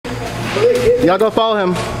Y'all go follow him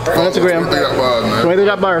on Instagram.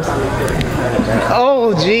 23.bars.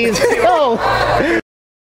 Oh, jeez. Oh.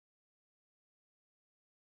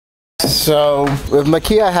 So with my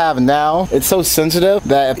key I have now, it's so sensitive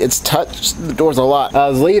that it's touched the doors a lot. I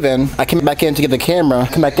was leaving, I came back in to get the camera,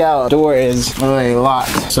 come back out, the door is really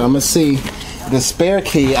locked. So I'm gonna see the spare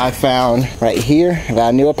key I found right here that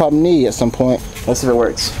I knew I'd probably need at some point. Let's see if it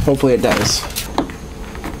works. Hopefully it does.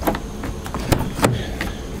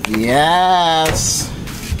 Yes!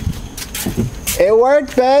 It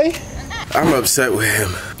worked, babe! I'm upset with him.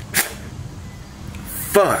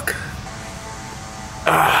 Fuck.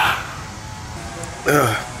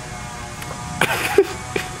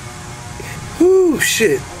 Ooh,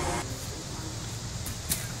 shit.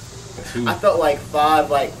 I felt like 5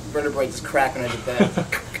 vertebrae just cracking at the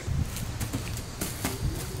back.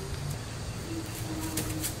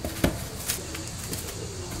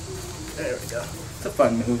 There we go. It's a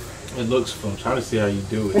fun move. It looks fun. I'm trying to see how you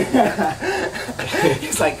do it.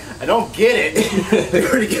 It's like, I don't get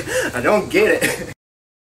it. I don't get it.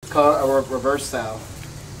 It's called a reversao.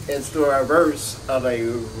 It's the reverse of a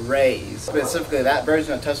raise. Specifically, that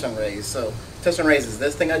version of touchdown raise. So, touchdown raise is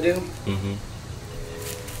this thing I do.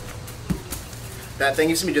 That thing,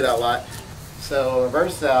 you see me do that a lot. So,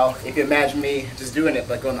 reversao, if you imagine me just doing it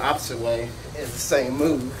but going the opposite way, it's the same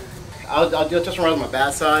move. I'll do a touchdown raise on my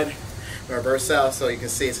bad side, reversao, so you can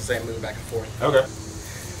see it's the same move back and forth. Okay.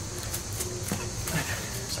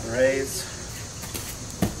 Touchdown raise.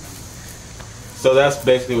 So that's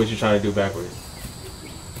basically what you're trying to do backwards.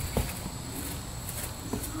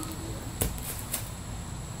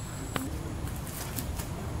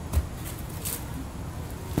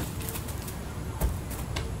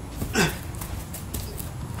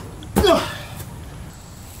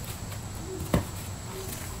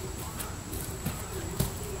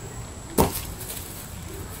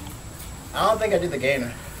 I don't think I did the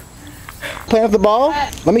gainer. Playing with the ball?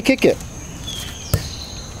 Let me kick it.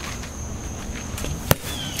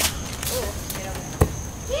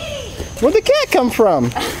 Where'd the cat come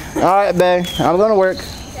from? Alright, babe. I'm gonna work.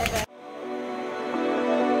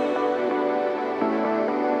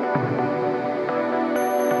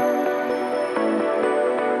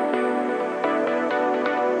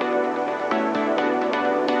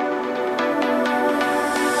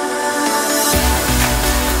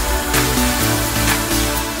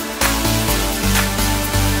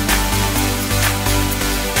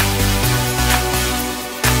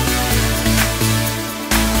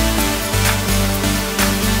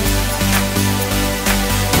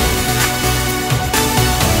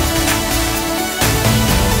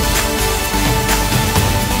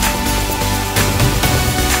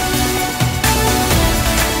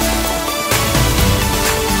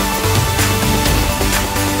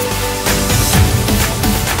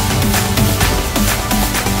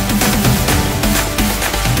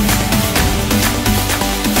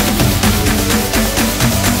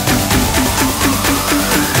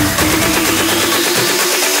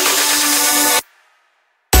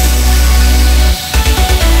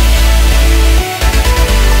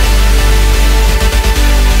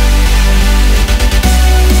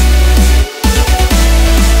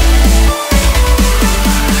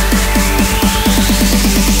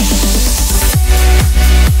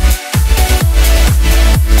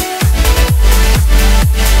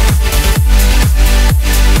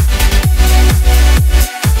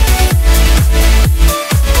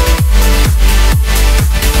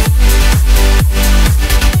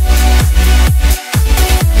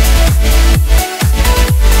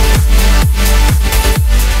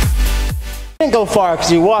 Didn't go far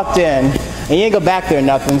because you walked in and you didn't go back there or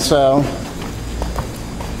nothing, so.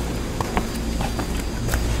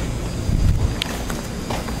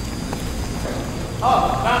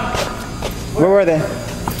 Where were they?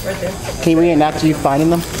 Right there. Can we reenact you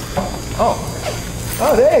finding them?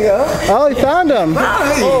 Oh, there you go. Oh, we found them.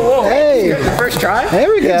 Whoa. Hey. First try? There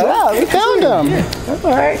we go. We found them. That's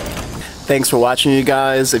all right. Thanks for watching, you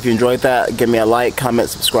guys. If you enjoyed that, give me a like, comment,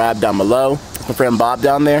 subscribe down below. My friend Bob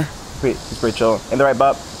down there. He's pretty chill. Ain't the right,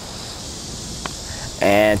 Bob?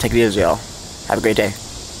 And take it easy, y'all. Have a great day.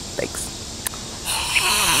 Thanks.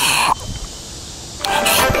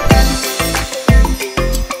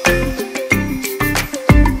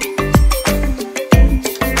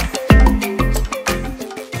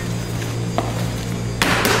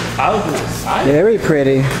 I was excited. Very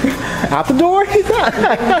pretty. Out the door?